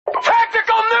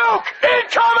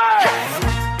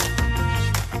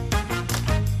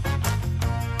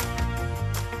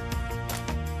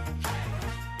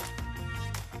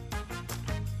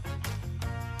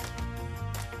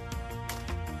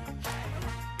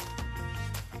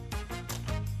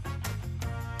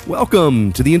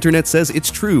Welcome to The Internet Says It's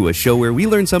True, a show where we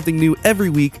learn something new every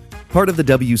week, part of the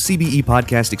WCBE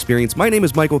podcast experience. My name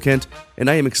is Michael Kent, and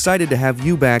I am excited to have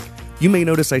you back. You may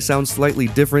notice I sound slightly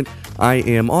different. I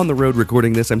am on the road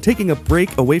recording this. I'm taking a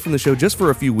break away from the show just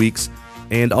for a few weeks,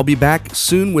 and I'll be back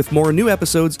soon with more new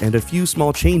episodes and a few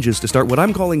small changes to start what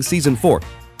I'm calling Season 4.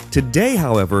 Today,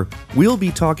 however, we'll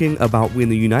be talking about when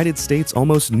the United States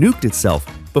almost nuked itself.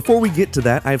 Before we get to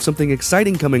that, I have something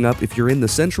exciting coming up. If you're in the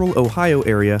central Ohio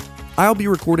area, I'll be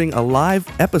recording a live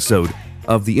episode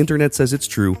of The Internet Says It's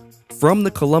True from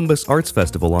the Columbus Arts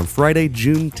Festival on Friday,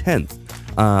 June 10th.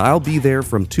 I'll be there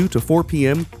from 2 to 4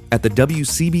 p.m. at the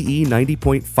WCBE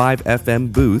 90.5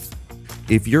 FM booth.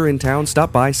 If you're in town,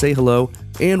 stop by, say hello,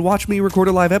 and watch me record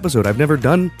a live episode. I've never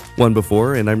done one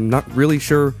before, and I'm not really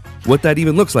sure what that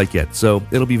even looks like yet, so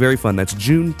it'll be very fun. That's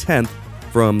June 10th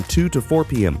from 2 to 4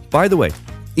 p.m. By the way,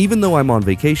 even though I'm on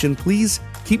vacation, please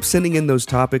keep sending in those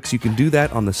topics. You can do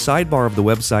that on the sidebar of the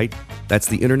website. That's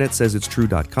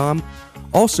theinternetsaysitstrue.com.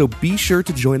 Also, be sure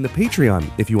to join the Patreon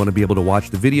if you want to be able to watch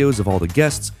the videos of all the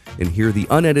guests and hear the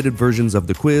unedited versions of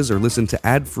the quiz or listen to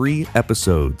ad-free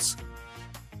episodes.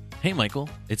 Hey Michael,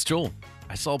 it's Joel.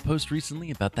 I saw a post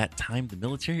recently about that time the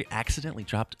military accidentally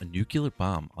dropped a nuclear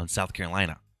bomb on South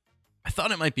Carolina. I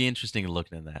thought it might be interesting to look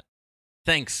into that.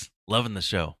 Thanks. Loving the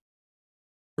show.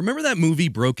 Remember that movie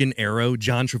Broken Arrow?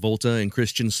 John Travolta and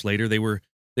Christian Slater? They were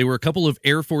a couple of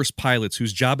Air Force pilots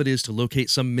whose job it is to locate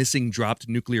some missing dropped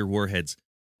nuclear warheads.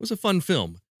 It was a fun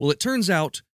film. Well, it turns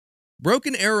out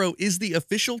Broken Arrow is the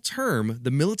official term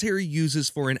the military uses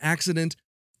for an accident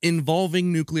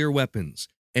involving nuclear weapons.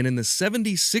 And in the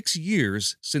 76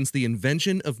 years since the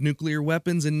invention of nuclear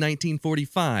weapons in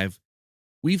 1945,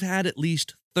 we've had at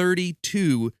least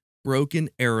 32 Broken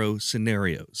Arrow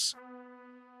scenarios.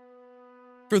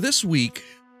 For this week,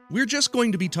 we're just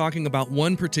going to be talking about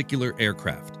one particular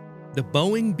aircraft, the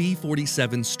Boeing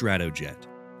B-47 Stratojet.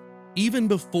 Even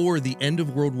before the end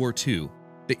of World War II,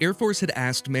 the Air Force had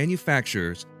asked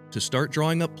manufacturers to start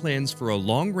drawing up plans for a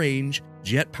long-range,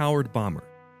 jet-powered bomber.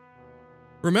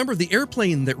 Remember, the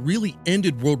airplane that really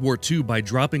ended World War II by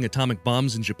dropping atomic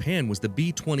bombs in Japan was the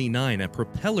B-29, a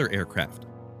propeller aircraft.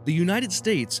 The United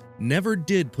States never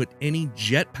did put any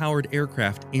jet-powered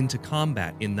aircraft into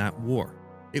combat in that war.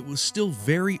 It was still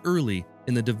very early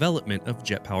in the development of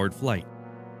jet-powered flight.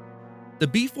 The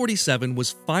B-47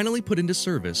 was finally put into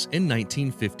service in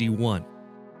 1951.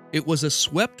 It was a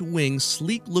swept-wing,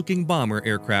 sleek-looking bomber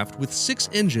aircraft with 6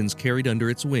 engines carried under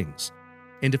its wings.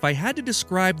 And if I had to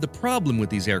describe the problem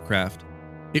with these aircraft,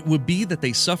 it would be that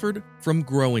they suffered from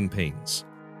growing pains.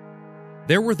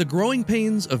 There were the growing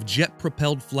pains of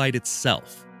jet-propelled flight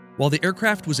itself. While the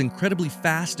aircraft was incredibly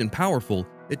fast and powerful,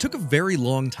 it took a very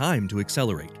long time to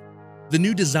accelerate. The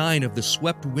new design of the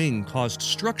swept wing caused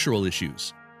structural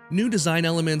issues. New design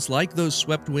elements like those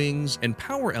swept wings and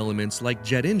power elements like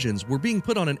jet engines were being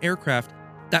put on an aircraft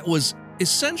that was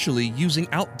essentially using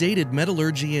outdated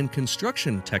metallurgy and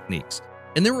construction techniques,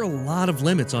 and there were a lot of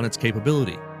limits on its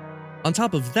capability. On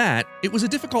top of that, it was a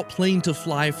difficult plane to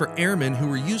fly for airmen who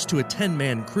were used to a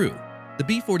 10-man crew. The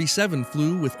B-47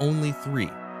 flew with only 3.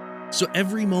 So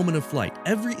every moment of flight,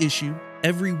 every issue,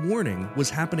 every warning was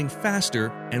happening faster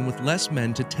and with less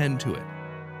men to tend to it.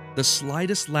 The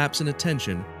slightest lapse in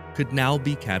attention could now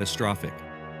be catastrophic.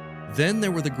 Then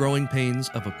there were the growing pains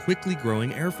of a quickly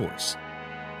growing Air Force.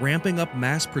 Ramping up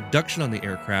mass production on the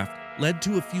aircraft led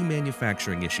to a few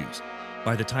manufacturing issues.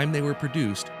 By the time they were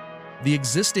produced, the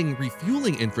existing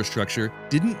refueling infrastructure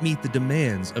didn't meet the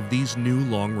demands of these new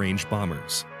long-range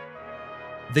bombers.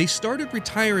 They started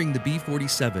retiring the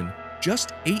B-47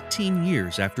 just 18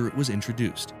 years after it was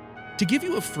introduced. To give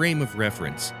you a frame of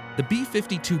reference, the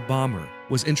B-52 bomber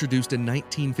was introduced in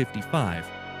 1955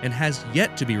 and has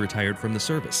yet to be retired from the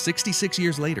service 66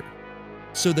 years later.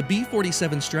 So the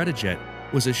B-47 Stratojet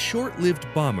was a short-lived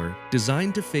bomber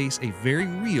designed to face a very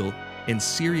real and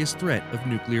serious threat of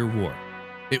nuclear war.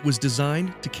 It was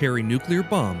designed to carry nuclear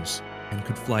bombs and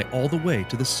could fly all the way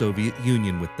to the Soviet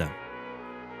Union with them.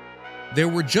 There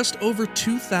were just over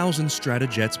 2,000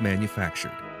 Stratojets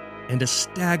manufactured, and a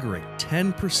staggering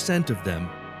 10% of them,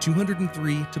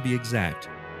 203 to be exact,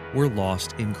 were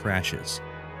lost in crashes.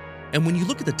 And when you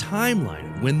look at the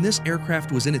timeline of when this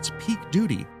aircraft was in its peak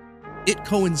duty, it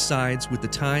coincides with the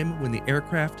time when the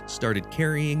aircraft started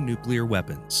carrying nuclear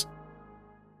weapons.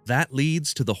 That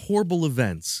leads to the horrible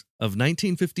events of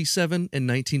 1957 and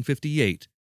 1958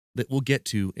 that we'll get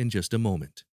to in just a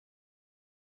moment.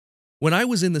 When I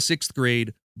was in the 6th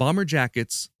grade, bomber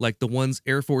jackets like the ones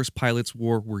Air Force pilots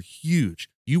wore were huge.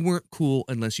 You weren't cool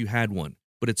unless you had one.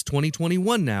 But it's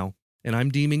 2021 now, and I'm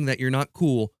deeming that you're not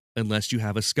cool unless you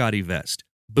have a Scotty vest.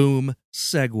 Boom,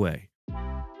 segue.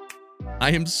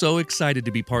 I am so excited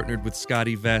to be partnered with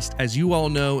Scotty Vest. As you all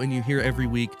know and you hear every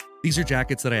week, these are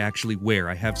jackets that I actually wear.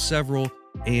 I have several,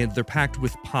 and they're packed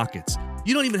with pockets.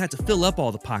 You don't even have to fill up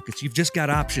all the pockets. You've just got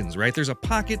options, right? There's a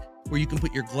pocket where you can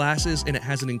put your glasses and it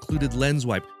has an included lens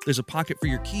wipe. There's a pocket for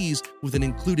your keys with an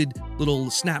included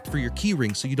little snap for your key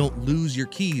ring so you don't lose your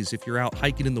keys if you're out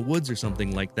hiking in the woods or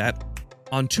something like that.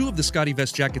 On two of the Scotty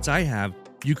Vest jackets I have,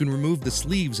 you can remove the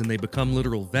sleeves and they become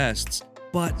literal vests.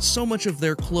 But so much of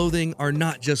their clothing are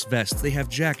not just vests. They have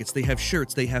jackets, they have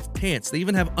shirts, they have pants, they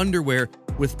even have underwear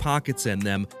with pockets in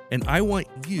them. And I want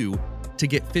you to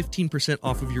get 15%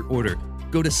 off of your order.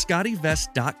 Go to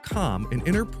scottyvest.com and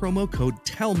enter promo code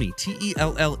TELLME,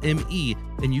 TELLME,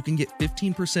 and you can get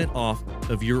 15% off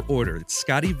of your order. It's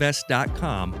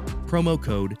scottyvest.com, promo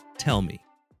code TELLME.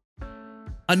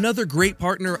 Another great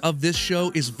partner of this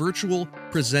show is Virtual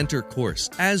Presenter Course.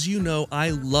 As you know, I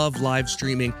love live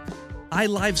streaming. I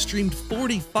live streamed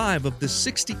 45 of the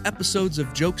 60 episodes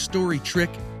of Joke Story Trick,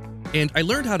 and I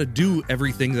learned how to do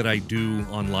everything that I do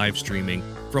on live streaming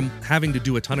from having to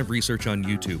do a ton of research on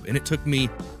YouTube. And it took me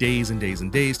days and days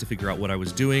and days to figure out what I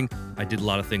was doing. I did a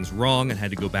lot of things wrong and had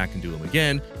to go back and do them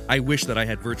again. I wish that I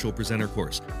had Virtual Presenter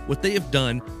Course. What they have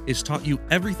done is taught you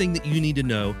everything that you need to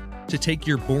know to take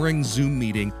your boring Zoom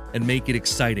meeting and make it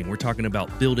exciting. We're talking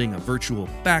about building a virtual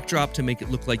backdrop to make it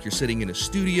look like you're sitting in a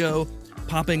studio,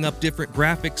 popping up different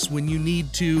graphics when you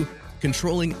need to,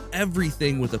 controlling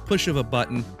everything with a push of a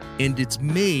button, and it's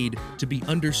made to be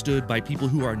understood by people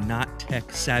who are not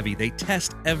tech savvy. They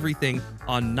test everything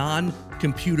on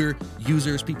non-computer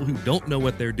users, people who don't know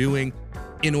what they're doing,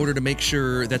 in order to make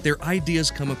sure that their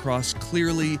ideas come across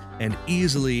clearly and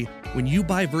easily. When you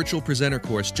buy Virtual Presenter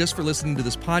Course just for listening to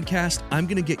this podcast, I'm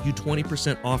going to get you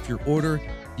 20% off your order.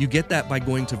 You get that by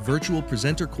going to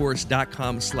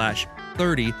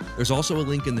virtualpresentercourse.com/30. There's also a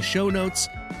link in the show notes.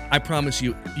 I promise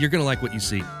you, you're going to like what you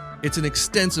see. It's an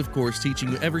extensive course teaching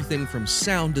you everything from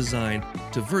sound design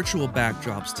to virtual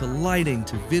backdrops to lighting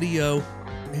to video,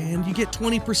 and you get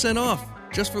 20% off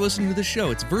just for listening to the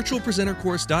show. It's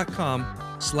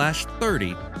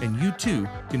virtualpresentercourse.com/30, and you too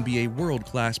can be a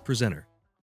world-class presenter.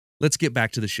 Let's get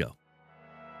back to the show.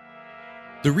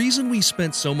 The reason we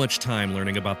spent so much time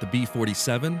learning about the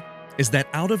B-47 is that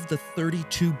out of the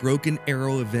 32 Broken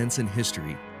Arrow events in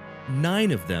history, 9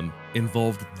 of them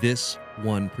involved this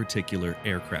one particular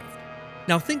aircraft.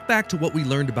 Now think back to what we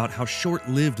learned about how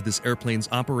short-lived this airplane's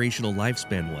operational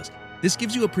lifespan was. This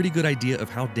gives you a pretty good idea of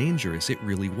how dangerous it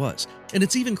really was. And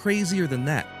it's even crazier than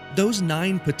that. Those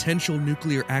 9 potential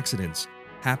nuclear accidents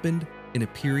happened in a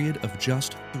period of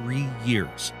just 3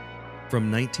 years, from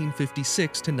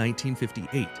 1956 to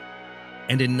 1958.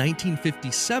 And in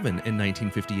 1957 and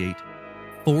 1958,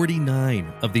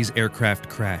 49 of these aircraft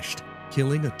crashed,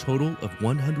 killing a total of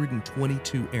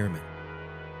 122 airmen.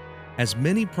 As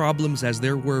many problems as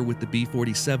there were with the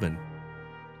B-47,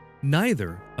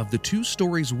 neither of the 2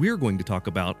 stories we're going to talk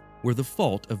about were the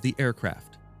fault of the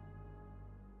aircraft.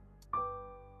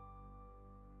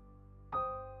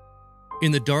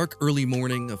 In the dark early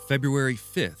morning of February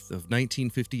 5th of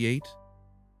 1958,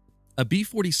 a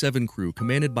B-47 crew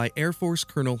commanded by Air Force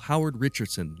Colonel Howard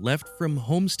Richardson left from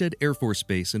Homestead Air Force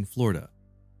Base in Florida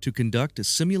to conduct a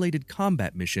simulated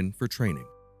combat mission for training.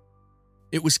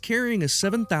 It was carrying a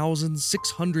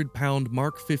 7,600-pound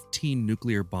Mark 15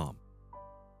 nuclear bomb.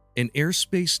 In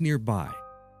airspace nearby,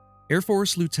 Air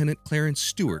Force Lieutenant Clarence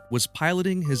Stewart was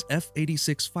piloting his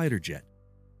F-86 fighter jet.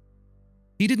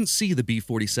 He didn't see the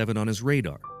B-47 on his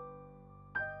radar,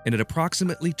 and at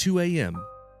approximately 2 a.m.,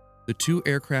 the 2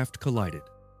 aircraft collided.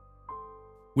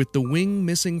 With the wing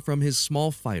missing from his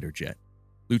small fighter jet,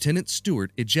 Lieutenant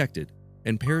Stewart ejected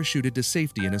and parachuted to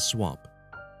safety in a swamp.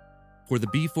 For the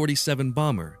B-47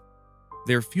 bomber,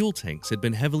 their fuel tanks had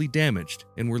been heavily damaged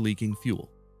and were leaking fuel.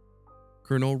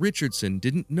 Colonel Richardson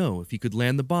didn't know if he could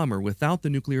land the bomber without the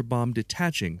nuclear bomb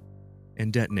detaching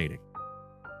and detonating.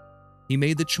 He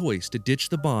made the choice to ditch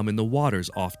the bomb in the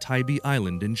waters off Tybee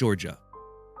Island in Georgia.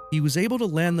 He was able to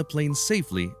land the plane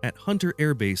safely at Hunter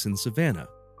Air Base in Savannah,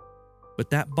 but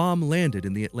that bomb landed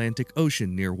in the Atlantic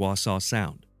Ocean near Wassaw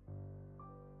Sound.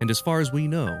 And as far as we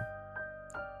know,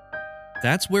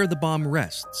 that's where the bomb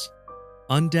rests,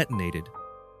 undetonated,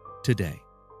 today.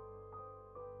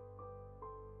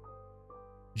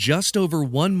 Just over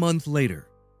 1 month later,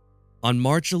 on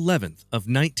March 11th of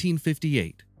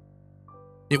 1958,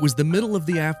 it was the middle of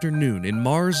the afternoon in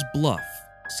Mars Bluff,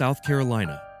 South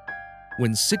Carolina,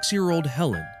 when 6-year-old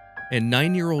Helen and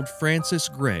 9-year-old Frances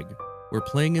Gregg were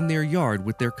playing in their yard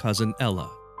with their cousin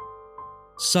Ella.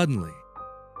 Suddenly,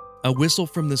 a whistle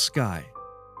from the sky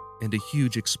and a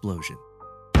huge explosion.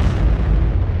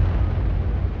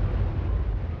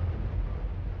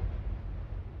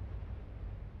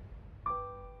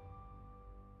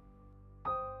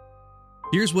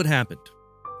 Here's what happened.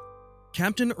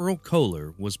 Captain Earl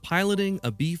Kohler was piloting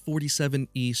a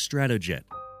B-47E Stratojet,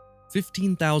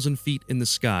 15,000 feet in the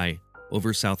sky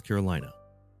over South Carolina.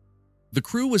 The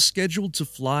crew was scheduled to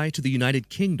fly to the United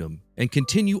Kingdom and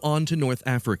continue on to North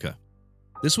Africa.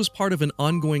 This was part of an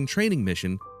ongoing training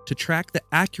mission to track the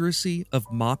accuracy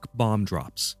of mock bomb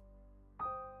drops.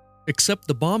 Except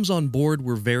the bombs on board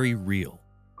were very real.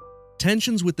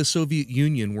 Tensions with the Soviet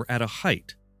Union were at a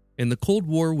height, and the Cold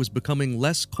War was becoming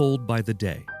less cold by the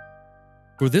day.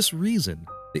 For this reason,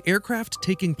 the aircraft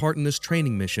taking part in this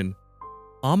training mission,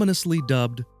 ominously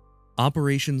dubbed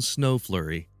Operation Snow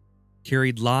Flurry,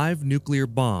 carried live nuclear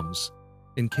bombs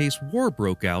in case war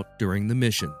broke out during the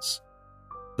missions.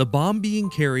 The bomb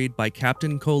being carried by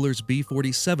Captain Kohler's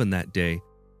B-47 that day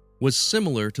was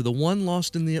similar to the one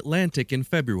lost in the Atlantic in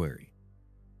February,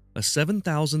 a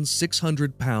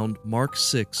 7,600-pound Mark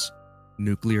VI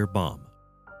nuclear bomb.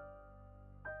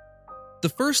 The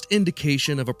first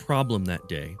indication of a problem that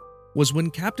day was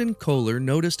when Captain Kohler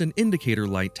noticed an indicator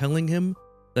light telling him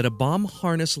that a bomb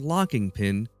harness locking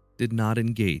pin did not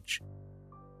engage.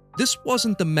 This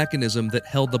wasn't the mechanism that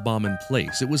held the bomb in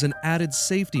place, it was an added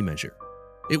safety measure.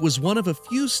 It was one of a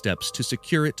few steps to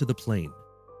secure it to the plane.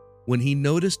 When he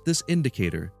noticed this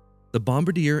indicator, the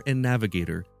bombardier and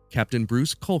navigator, Captain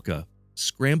Bruce Kulka,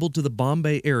 scrambled to the bomb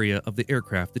bay area of the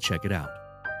aircraft to check it out.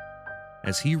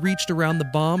 As he reached around the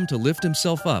bomb to lift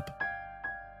himself up,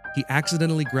 he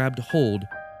accidentally grabbed hold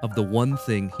of the one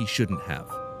thing he shouldn't have: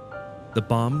 the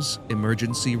bomb's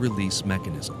emergency release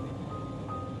mechanism.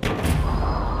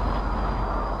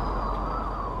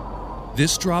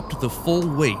 This dropped the full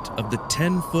weight of the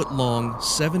 10-foot-long,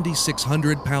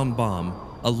 7,600-pound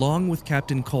bomb, along with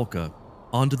Captain Kulka,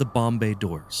 onto the bomb bay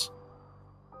doors.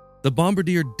 The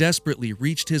bombardier desperately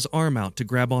reached his arm out to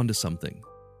grab onto something.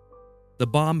 The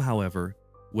bomb, however,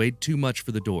 weighed too much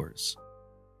for the doors.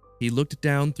 He looked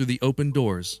down through the open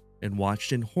doors and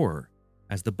watched in horror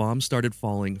as the bomb started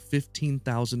falling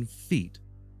 15,000 feet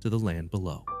to the land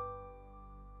below.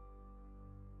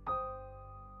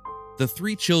 The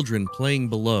 3 children playing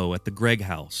below at the Gregg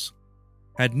house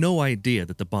had no idea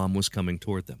that the bomb was coming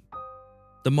toward them.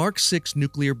 The Mark VI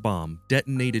nuclear bomb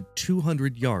detonated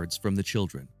 200 yards from the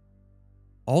children.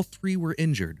 All 3 were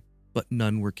injured, but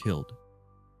none were killed.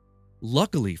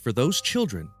 Luckily for those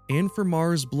children, and for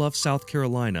Mars Bluff, South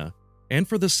Carolina, and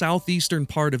for the southeastern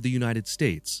part of the United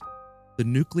States, the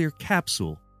nuclear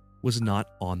capsule was not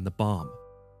on the bomb.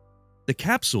 The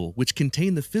capsule, which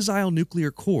contained the fissile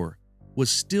nuclear core, was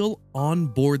still on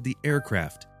board the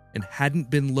aircraft and hadn't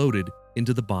been loaded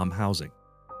into the bomb housing.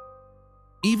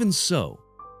 Even so,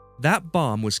 that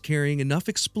bomb was carrying enough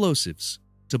explosives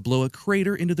to blow a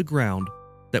crater into the ground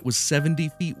that was 70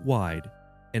 feet wide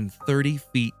and 30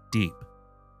 feet deep.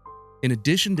 In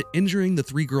addition to injuring the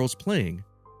 3 girls playing,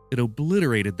 it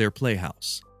obliterated their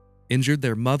playhouse, injured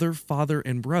their mother, father,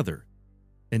 and brother,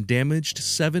 and damaged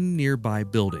 7 nearby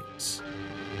buildings.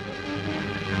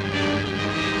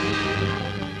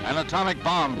 An atomic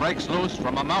bomb breaks loose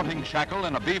from a mounting shackle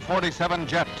in a B-47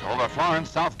 jet over Florence,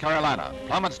 South Carolina,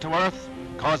 plummets to Earth,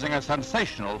 causing a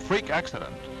sensational freak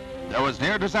accident. There was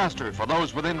near disaster for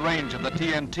those within range of the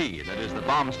TNT, that is the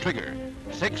bomb's trigger.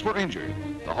 6 were injured.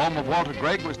 The home of Walter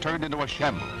Gregg was turned into a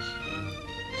shambles.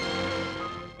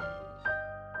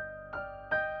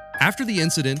 After the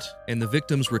incident and the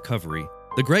victim's recovery,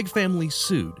 the Gregg family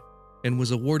sued and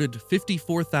was awarded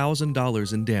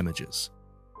 $54,000 in damages.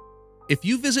 If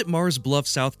you visit Mars Bluff,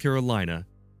 South Carolina,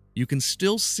 you can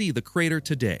still see the crater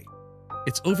today.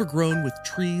 It's overgrown with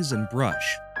trees and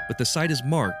brush, but the site is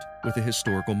marked with a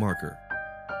historical marker.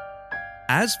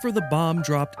 As for the bomb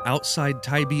dropped outside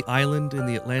Tybee Island in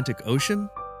the Atlantic Ocean,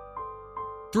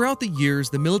 throughout the years,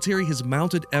 the military has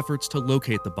mounted efforts to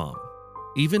locate the bomb,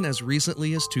 even as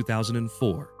recently as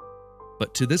 2004.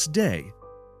 But to this day,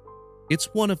 it's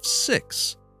one of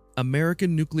 6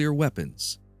 American nuclear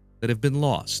weapons that have been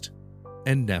lost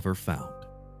and never found.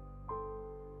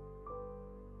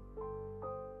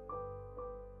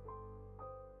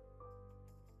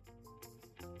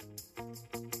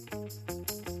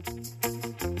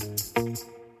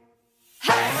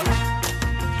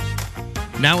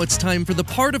 Now it's time for the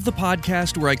part of the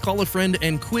podcast where I call a friend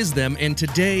and quiz them, and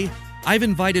today I've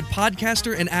invited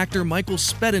podcaster and actor Michael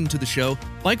Spedden to the show.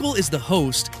 Michael is the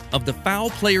host of the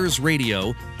Foul Players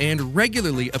Radio and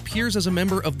regularly appears as a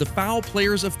member of the Foul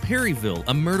Players of Perryville,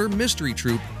 a murder mystery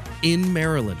troupe in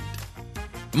Maryland.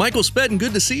 Michael Spedden,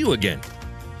 good to see you again.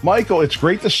 Michael, it's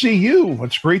great to see you.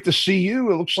 It's great to see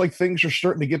you. It looks like things are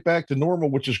starting to get back to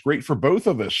normal, which is great for both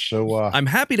of us. So I'm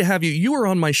happy to have you. You were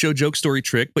on my show, Joke Story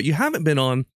Trick, but you haven't been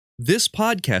on this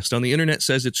podcast on The Internet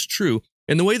Says It's True.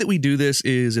 And the way that we do this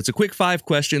is it's a quick 5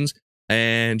 questions,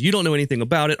 and you don't know anything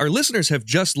about it. Our listeners have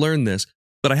just learned this,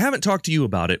 but I haven't talked to you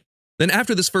about it. Then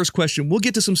after this first question, we'll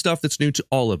get to some stuff that's new to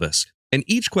all of us. And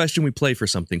each question we play for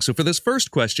something. So for this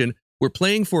first question, we're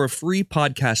playing for a free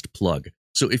podcast plug.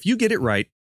 So if you get it right,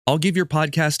 I'll give your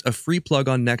podcast a free plug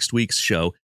on next week's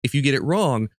show. If you get it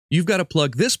wrong, you've got to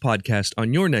plug this podcast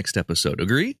on your next episode.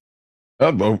 Agree?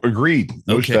 Agreed.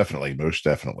 Most Okay. definitely. Most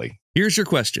definitely. Here's your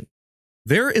question.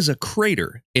 There is a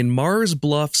crater in Mars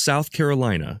Bluff, South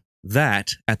Carolina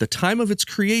that, at the time of its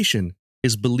creation,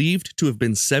 is believed to have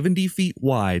been 70 feet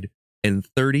wide and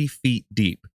 30 feet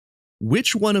deep.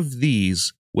 Which one of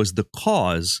these was the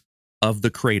cause of the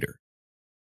crater?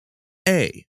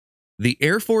 A. The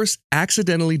Air Force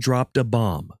accidentally dropped a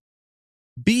bomb.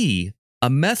 B.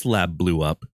 A meth lab blew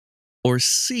up. Or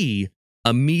C.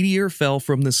 A meteor fell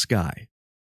from the sky.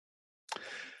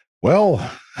 Well,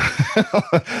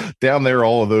 down there,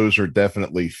 all of those are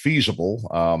definitely feasible.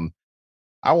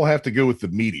 I will have to go with the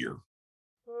meteor.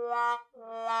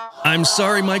 I'm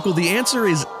sorry, Michael. The answer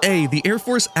is A. The Air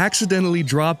Force accidentally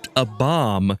dropped a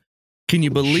bomb. Can you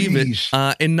believe it?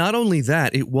 And not only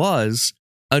that, it was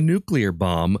a nuclear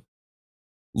bomb.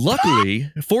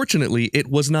 Luckily, fortunately, it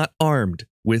was not armed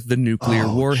with the nuclear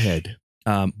warhead.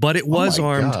 But it was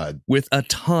armed with a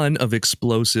ton of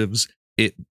explosives.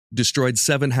 It destroyed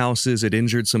 7 houses. It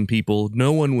injured some people.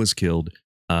 No one was killed.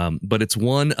 But it's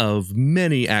one of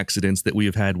many accidents that we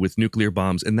have had with nuclear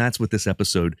bombs. And that's what this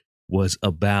episode was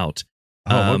about.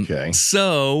 Okay.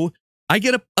 So I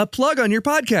get a plug on your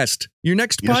podcast, your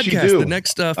next Yes, you podcast, do. the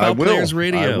next File Players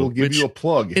Radio. I will give you a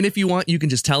plug. And if you want, you can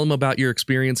just tell them about your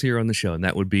experience here on the show, and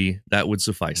that would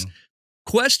suffice.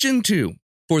 Question 2.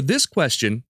 For this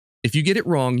question, if you get it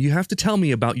wrong, you have to tell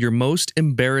me about your most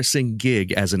embarrassing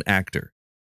gig as an actor.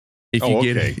 If you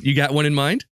get it, you got one in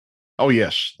mind? Oh,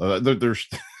 yes. There's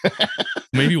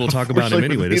Maybe we'll talk about him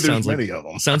anyway. This sounds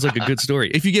like a good story.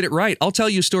 If you get it right, I'll tell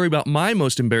you a story about my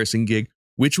most embarrassing gig,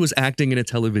 which was acting in a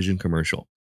television commercial.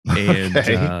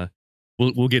 And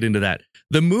we'll get into that.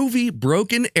 The movie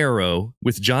Broken Arrow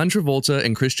with John Travolta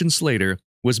and Christian Slater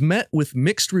was met with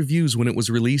mixed reviews when it was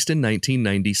released in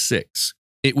 1996.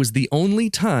 It was the only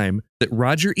time that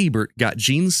Roger Ebert got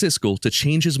Gene Siskel to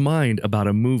change his mind about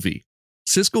a movie.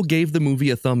 Siskel gave the movie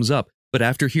a thumbs up, but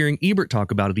after hearing Ebert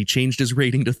talk about it, he changed his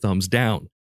rating to thumbs down.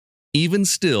 Even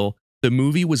still, the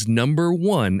movie was number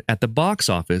 1 at the box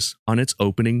office on its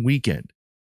opening weekend.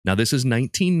 Now, this is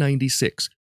 1996.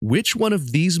 Which one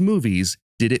of these movies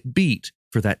did it beat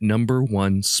for that number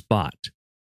 1 spot?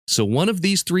 So one of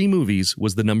these 3 movies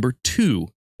was the number 2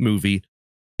 movie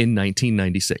in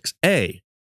 1996. A.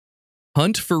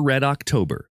 Hunt for Red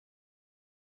October.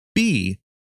 B.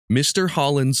 Mr.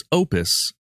 Holland's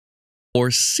Opus.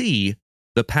 Or C.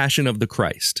 The Passion of the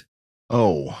Christ.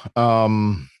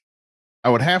 I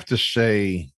would have to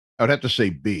say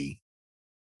B.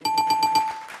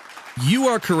 You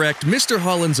are correct. Mr.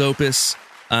 Holland's Opus.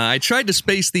 I tried to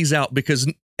space these out because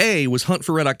A was Hunt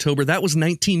for Red October. That was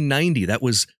 1990. That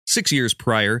was 6 years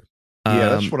prior. Yeah,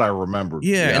 that's what I remember.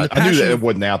 Yeah, and I knew that it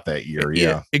wasn't out that year.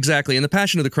 Yeah, exactly. And The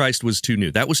Passion of the Christ was too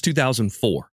new. That was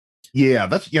 2004. Yeah,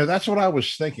 that's what I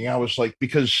was thinking. I was like,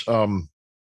 because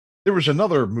there was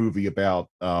another movie about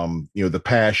the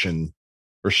Passion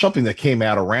or something that came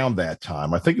out around that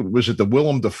time. I think it was the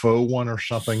Willem Dafoe one or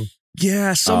something.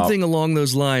 Yeah, something along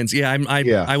those lines. Yeah,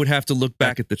 I would have to look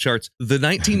back at the charts. The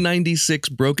 1996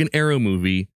 Broken Arrow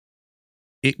movie,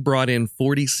 it brought in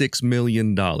 $46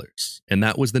 million, and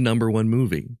that was the number 1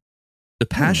 movie. The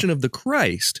Passion of the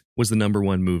Christ was the number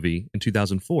 1 movie in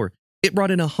 2004. It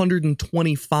brought in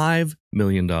 $125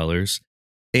 million,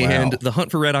 and The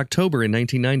Hunt for Red October in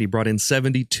 1990 brought in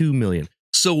 $72 million.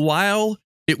 So while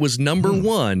it was number 1,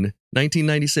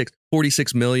 1996,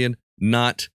 $46 million,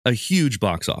 not a huge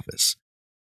box office.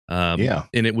 And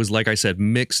it was, like I said,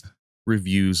 mixed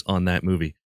reviews on that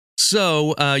movie.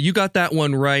 So you got that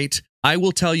one right. I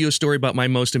will tell you a story about my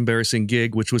most embarrassing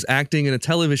gig, which was acting in a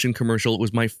television commercial. It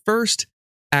was my first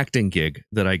acting gig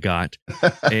that I got,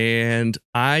 and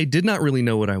I did not really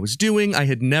know what I was doing. I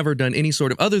had never done any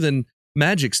sort of, other than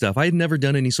magic stuff, I had never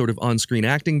done any sort of on-screen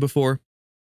acting before.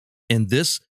 And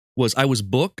I was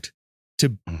booked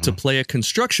to play a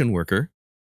construction worker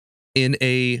in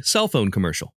a cell phone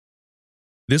commercial.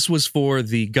 This was for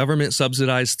the government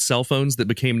subsidized cell phones that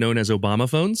became known as Obama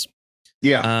phones.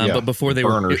 But before they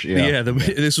burners,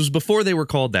 this was before they were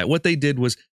called that. What they did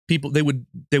was they would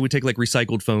take like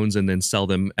recycled phones and then sell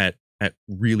them at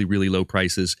really, really low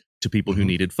prices to people who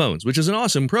needed phones, which is an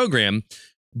awesome program.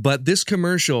 But this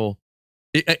commercial,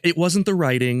 it wasn't the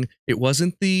writing. It was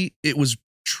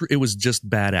it was just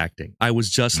bad acting. I was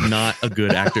just not a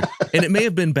good actor. And it may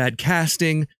have been bad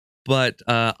casting, but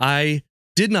I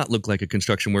did not look like a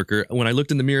construction worker. When I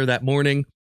looked in the mirror that morning,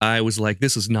 I was like,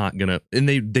 this is not gonna, and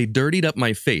they dirtied up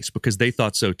my face because they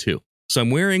thought so too. So I'm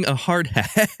wearing a hard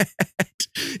hat.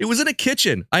 It was in a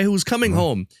kitchen. I was coming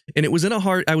home and it was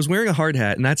I was wearing a hard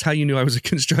hat, and that's how you knew I was a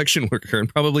construction worker, and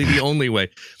probably the only way.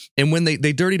 And when they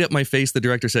dirtied up my face, the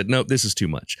director said, nope, this is too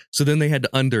much. So then they had to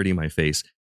undirty my face.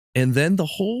 And then the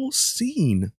whole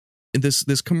scene in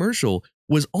this commercial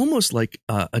was almost like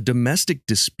a domestic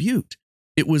dispute.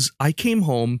 It was, I came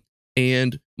home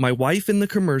and my wife in the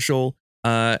commercial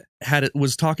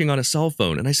was talking on a cell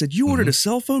phone, and I said, you ordered a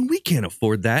cell phone? We can't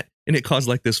afford that. And it caused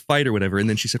like this fight or whatever. And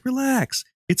then she said, relax,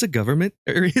 it's a government,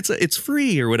 or it's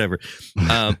free or whatever.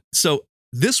 So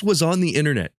this was on the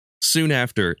internet soon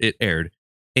after it aired,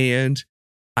 and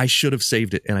I should have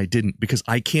saved it, and I didn't, because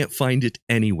I can't find it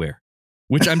anywhere,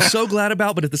 which I'm so glad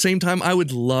about. But at the same time, I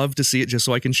would love to see it just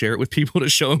so I can share it with people to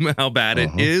show them how bad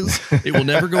it is. It will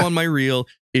never go on my reel.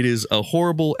 It is a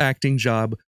horrible acting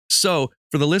job. So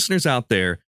for the listeners out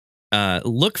there,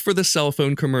 look for the cell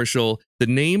phone commercial. The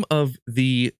name of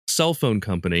the cell phone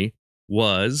company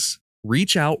was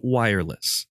Reach Out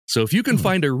Wireless. So if you can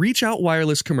find a Reach Out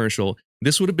Wireless commercial,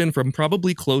 this would have been from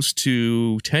probably close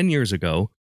to 10 years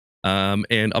ago.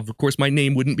 And of course, my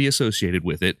name wouldn't be associated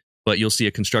with it, but you'll see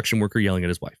a construction worker yelling at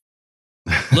his wife.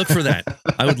 Look for that.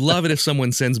 I would love it if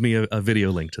someone sends me a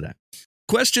video link to that.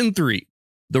 Question 3.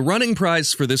 The running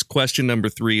prize for this question number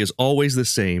 3 is always the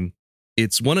same.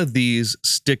 It's one of these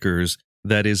stickers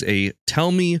that is a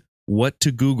tell me what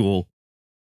to Google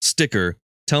sticker.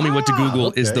 Tell me what to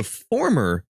Google is the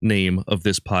former name of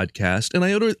this podcast. And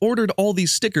I ordered all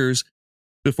these stickers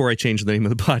before I changed the name of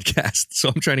the podcast. So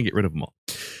I'm trying to get rid of them all.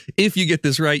 If you get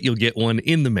this right, you'll get one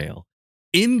in the mail.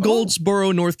 In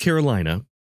Goldsboro, North Carolina,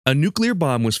 a nuclear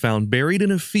bomb was found buried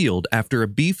in a field after a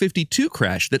B-52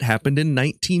 crash that happened in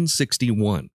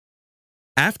 1961.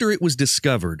 After it was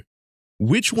discovered,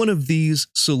 which one of these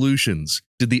solutions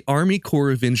did the Army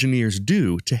Corps of Engineers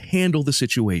do to handle the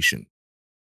situation?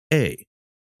 A.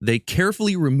 They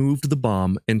carefully removed the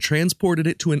bomb and transported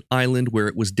it to an island where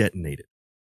it was detonated.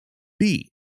 B.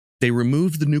 They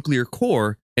removed the nuclear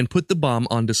core and put the bomb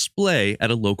on display at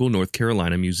a local North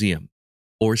Carolina museum.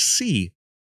 Or C.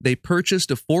 They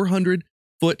purchased a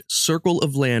 400-foot circle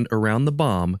of land around the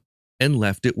bomb and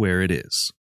left it where it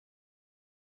is.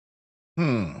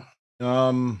 I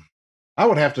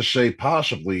would have to say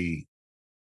possibly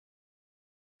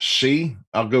C.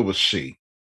 I'll go with C.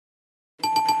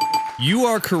 You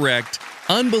are correct.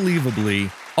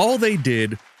 Unbelievably, all they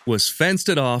did was fenced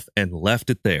it off and left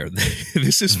it there.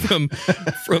 This is from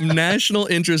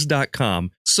nationalinterest.com.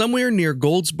 Somewhere near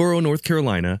Goldsboro, North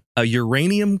Carolina, a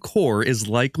uranium core is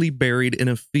likely buried in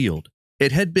a field.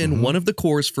 It had been one of the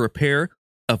cores for a pair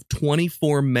of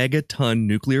 24 megaton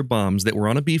nuclear bombs that were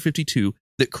on a B-52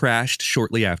 that crashed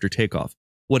shortly after takeoff.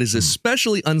 What is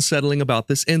especially unsettling about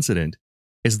this incident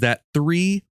is that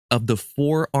 3 of the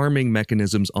 4 arming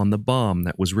mechanisms on the bomb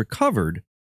that was recovered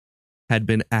had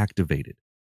been activated.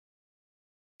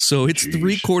 So it's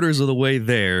 3/4 of the way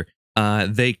there.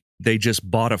 They just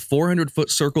bought a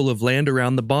 400-foot circle of land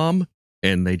around the bomb,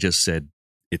 and they just said,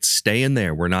 it's staying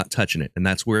there. We're not touching it. And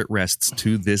that's where it rests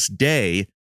to this day,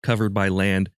 covered by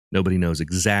land. Nobody knows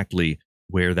exactly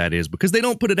where that is because they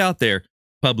don't put it out there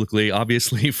publicly,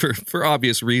 obviously, for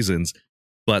obvious reasons.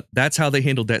 But that's how they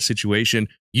handled that situation.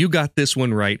 You got this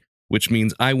one right, which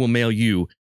means I will mail you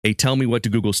a Tell Me What to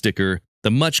Google sticker,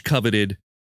 the much coveted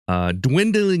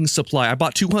dwindling supply. I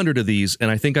bought 200 of these, and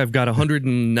I think I've got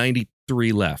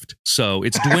 193 left. So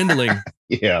it's dwindling.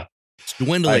 Yeah. It's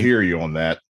dwindling. I hear you on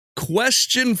that.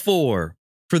 Question 4.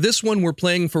 For this one, we're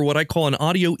playing for what I call an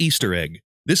audio Easter egg.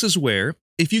 This is where,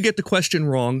 if you get the question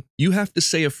wrong, you have to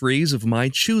say a phrase of my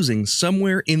choosing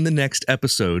somewhere in the next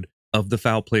episode of the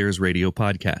Foul Players Radio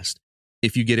podcast.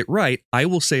 If you get it right, I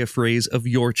will say a phrase of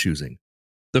your choosing.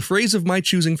 The phrase of my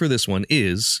choosing for this one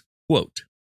is, quote,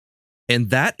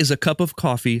 and that is a cup of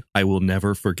coffee I will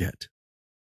never forget.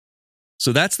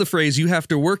 So that's the phrase you have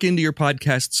to work into your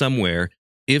podcast somewhere.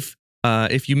 If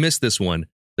you miss this one,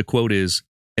 the quote is,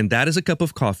 and that is a cup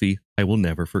of coffee I will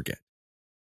never forget.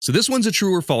 So this one's a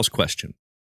true or false question.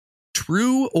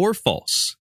 True or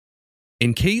false?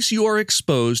 In case you are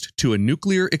exposed to a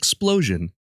nuclear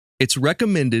explosion, it's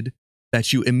recommended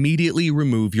that you immediately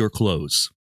remove your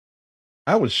clothes.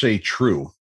 I would say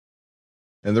true.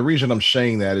 And the reason I'm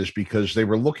saying that is because they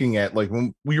were looking at, like,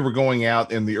 when we were going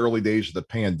out in the early days of the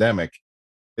pandemic,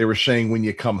 they were saying when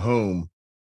you come home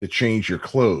to change your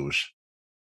clothes.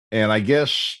 And I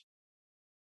guess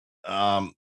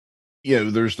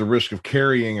there's the risk of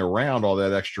carrying around all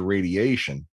that extra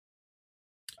radiation.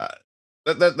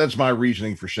 That's my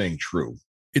reasoning for saying true.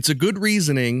 It's a good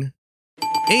reasoning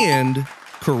and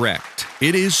correct.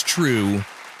 It is true.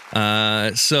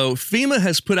 So FEMA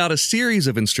has put out a series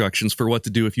of instructions for what to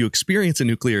do if you experience a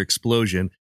nuclear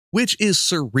explosion, which is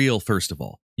surreal, first of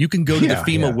all. You can go to the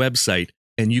FEMA website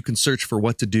and you can search for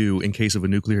what to do in case of a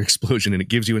nuclear explosion, and it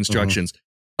gives you instructions.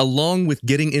 Along with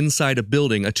getting inside a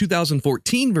building, a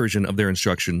 2014 version of their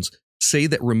instructions say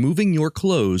that removing your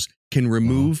clothes can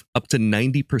remove up to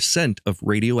 90% of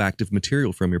radioactive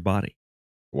material from your body.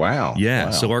 Wow. Yeah,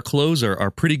 wow. So our clothes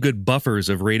are pretty good buffers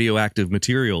of radioactive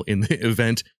material in the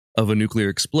event of a nuclear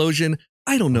explosion.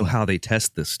 I don't know how they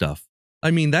test this stuff.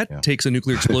 I mean, that takes a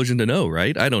nuclear explosion to know,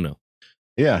 right? I don't know.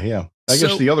 Yeah. I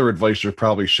guess the other advice they're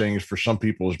probably saying is for some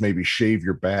people is maybe shave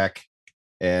your back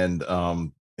and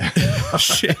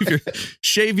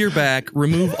shave your back,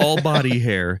 remove all body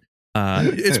hair.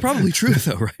 It's probably true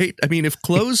though, right? I mean, if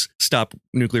clothes stop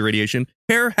nuclear radiation,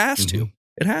 hair has to.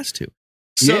 It has to.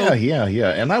 So,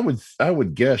 yeah. And I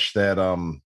would guess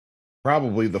that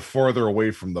probably the farther away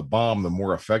from the bomb, the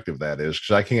more effective that is,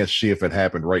 because I can't see if it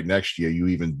happened right next to you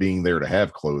even being there to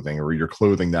have clothing, or your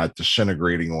clothing not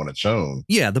disintegrating on its own.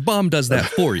 Yeah, the bomb does that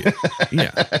for you.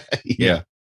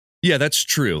 Yeah, that's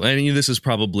true. I mean, this is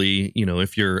probably,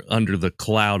 if you're under the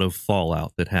cloud of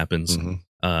fallout that happens,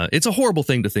 it's a horrible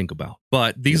thing to think about.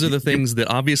 But these are the things that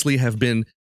obviously have been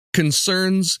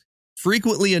concerns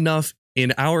frequently enough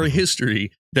in our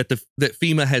history that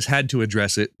FEMA has had to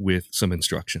address it with some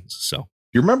instructions. So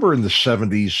you remember in the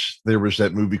 70s, there was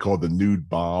that movie called The Nude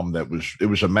Bomb. It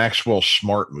was a Maxwell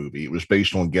Smart movie. It was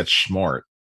based on Get Smart.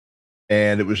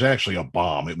 And it was actually a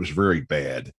bomb. It was very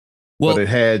bad. Well, but it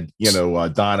had,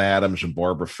 Don Adams and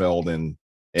Barbara Feldon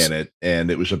in it. And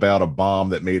it was about a bomb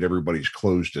that made everybody's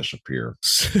clothes disappear.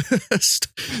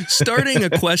 Starting a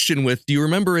question with, do you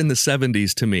remember in the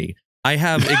 70s to me? I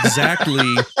have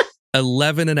exactly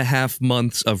 11 and a half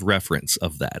months of reference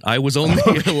of that. I was only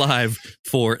alive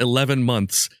for 11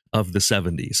 months of the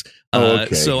 70s.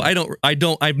 So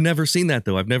I've never seen that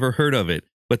though. I've never heard of it,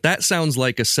 but that sounds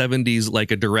like a 70s,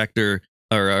 like a director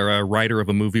or a writer of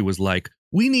a movie was like,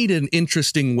 we need an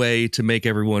interesting way to make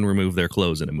everyone remove their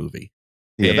clothes in a movie.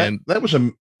 Yeah. And that was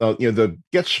the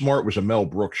Get Smart was a Mel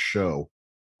Brooks show,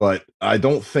 but I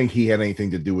don't think he had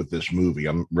anything to do with this movie.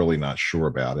 I'm really not sure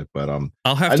about it, but I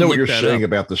know what you're saying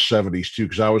about the 70s too,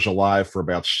 because I was alive for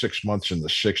about 6 months in the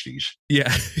 60s.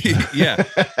 Yeah, yeah.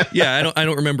 I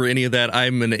don't remember any of that.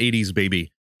 I'm an 80s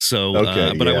baby, so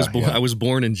I was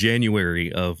born in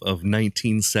January of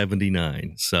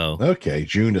 1979. So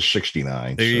June of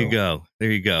 69. There you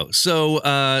go.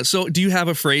 So do you have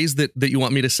a phrase that you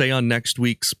want me to say on next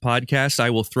week's podcast?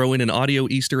 I will throw in an audio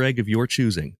Easter egg of your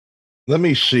choosing. Let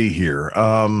me see here.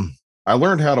 I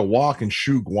learned how to walk and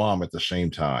chew Guam at the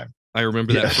same time. I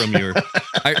remember that from your.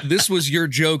 This was your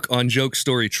joke on Joke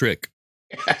Story Trick.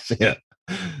 That's it.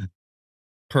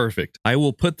 Perfect. I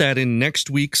will put that in next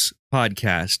week's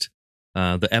podcast,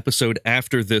 the episode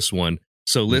after this one.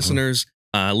 So listeners,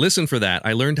 listen for that.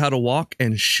 I learned how to walk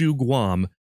and chew Guam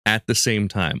at the same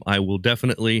time. I will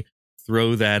definitely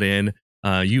throw that in.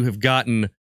 You have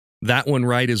gotten that one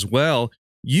right as well.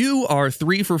 You are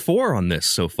 3 for 4 on this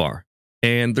so far,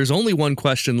 and there's only one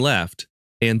question left,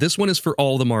 and this one is for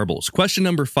all the marbles. Question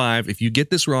number 5, if you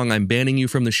get this wrong, I'm banning you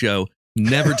from the show,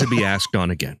 never to be asked on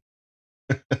again.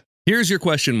 Here's your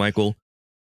question, Michael.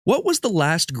 What was the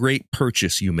last great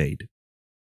purchase you made?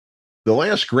 The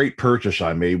last great purchase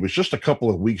I made was just a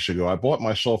couple of weeks ago. I bought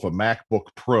myself a MacBook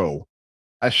Pro.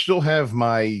 I still have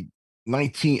my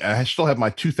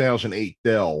 2008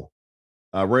 Dell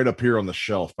right up here on the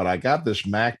shelf, but I got this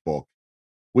MacBook,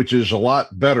 which is a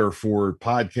lot better for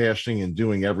podcasting and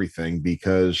doing everything,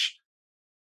 because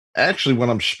actually when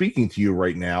I'm speaking to you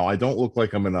right now, I don't look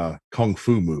like I'm in a kung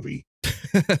fu movie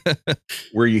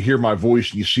where you hear my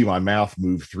voice and you see my mouth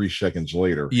move 3 seconds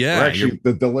later. Yeah. Actually,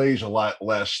 the delay's a lot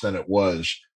less than it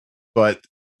was, but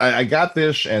I got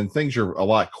this and things are a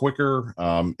lot quicker.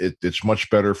 It's much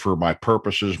better for my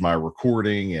purposes, my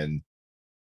recording and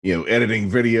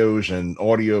editing videos and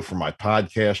audio for my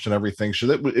podcast and everything. So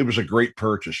it was a great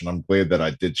purchase, and I'm glad that I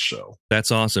did so.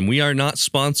 That's awesome. We are not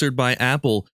sponsored by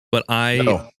Apple, but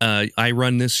I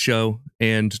run this show,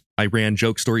 and I ran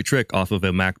Joke Story Trick off of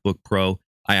a MacBook Pro.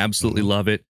 I absolutely love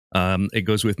it. It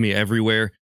goes with me everywhere,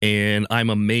 and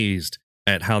I'm amazed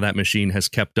at how that machine has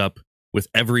kept up with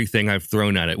everything I've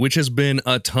thrown at it, which has been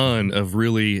a ton of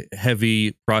really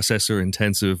heavy processor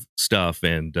intensive stuff.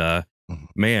 And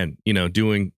man,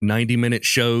 doing 90-minute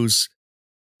shows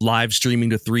live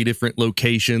streaming to 3 different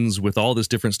locations with all this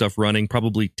different stuff running,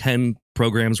 probably 10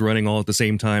 programs running all at the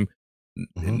same time.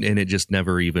 And it just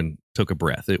never even took a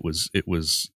breath. It was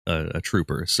a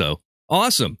trooper. So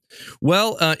awesome.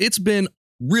 Well, it's been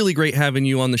really great having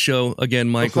you on the show again,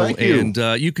 Michael. Well, thank you.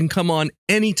 And you can come on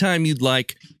anytime you'd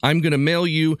like. I'm going to mail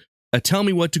you a Tell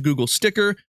Me What to Google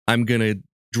sticker. I'm going to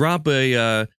drop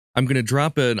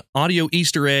an audio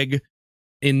Easter egg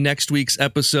in next week's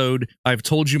episode. I've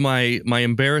told you my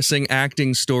embarrassing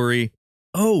acting story.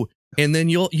 Oh, and then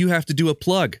you have to do a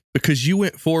plug because you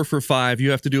went 4 for 5.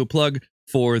 You have to do a plug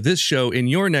for this show in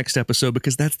your next episode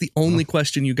because that's the only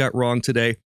question you got wrong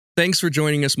today. Thanks for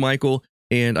joining us, Michael,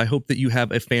 and I hope that you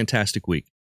have a fantastic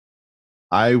week.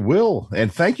 I will.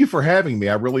 And thank you for having me.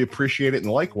 I really appreciate it.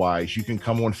 And likewise, you can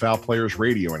come on Foul Players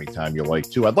Radio anytime you like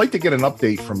to. I'd like to get an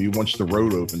update from you once the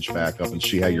road opens back up and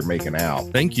see how you're making out.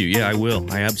 Thank you. Yeah, I will.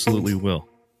 I absolutely will.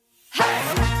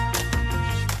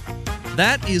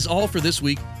 That is all for this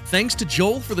week. Thanks to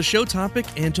Joel for the show topic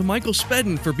and to Michael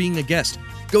Spedden for being a guest.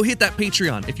 Go hit that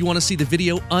Patreon if you want to see the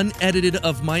video unedited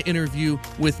of my interview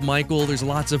with Michael. There's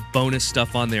lots of bonus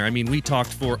stuff on there. I mean, we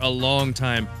talked for a long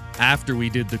time after we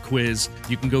did the quiz.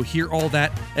 You can go hear all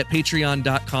that at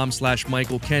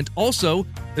patreon.com/Michael Kent. Also,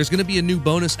 there's going to be a new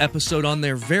bonus episode on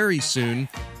there very soon.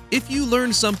 If you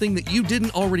learned something that you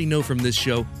didn't already know from this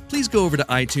show, please go over to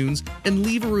iTunes and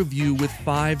leave a review with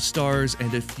 5 stars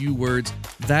and a few words.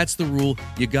 That's the rule.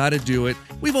 You got to do it.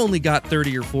 We've only got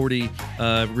 30 or 40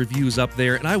 reviews up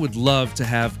there, and I would love to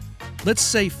have, let's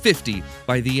say 50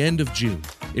 by the end of June.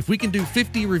 If we can do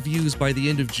 50 reviews by the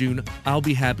end of June, I'll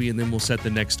be happy, and then we'll set the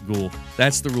next goal.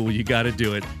 That's the rule. You got to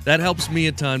do it. That helps me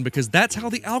a ton because that's how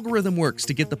the algorithm works,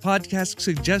 to get the podcast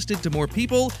suggested to more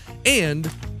people, and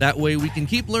that way we can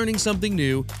keep learning something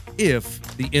new if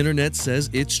the internet says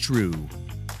it's true.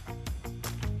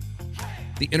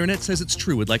 The Internet Says It's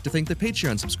True would like to thank the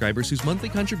Patreon subscribers whose monthly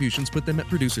contributions put them at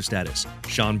producer status.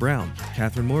 Sean Brown,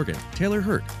 Catherine Morgan, Taylor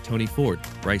Hurt, Tony Ford,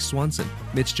 Bryce Swanson,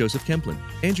 Mitch Joseph Kemplin,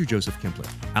 Andrew Joseph Kemplin,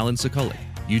 Alan Sekulik,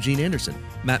 Eugene Anderson,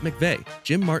 Matt McVeigh,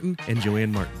 Jim Martin, and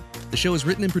Joanne Martin. The show is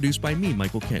written and produced by me,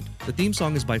 Michael Kent. The theme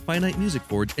song is by Finite Music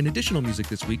Forge, and additional music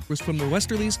this week was from the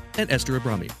Westerlies and Esther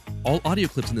Abrami. All audio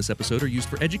clips in this episode are used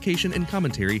for education and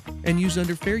commentary and used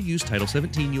under Fair Use Title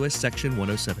 17 U.S. Section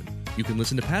 107. You can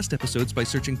listen to past episodes by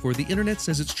searching for The Internet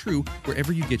Says It's True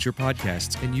wherever you get your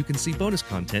podcasts, and you can see bonus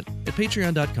content at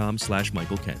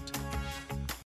patreon.com/Michael Kent.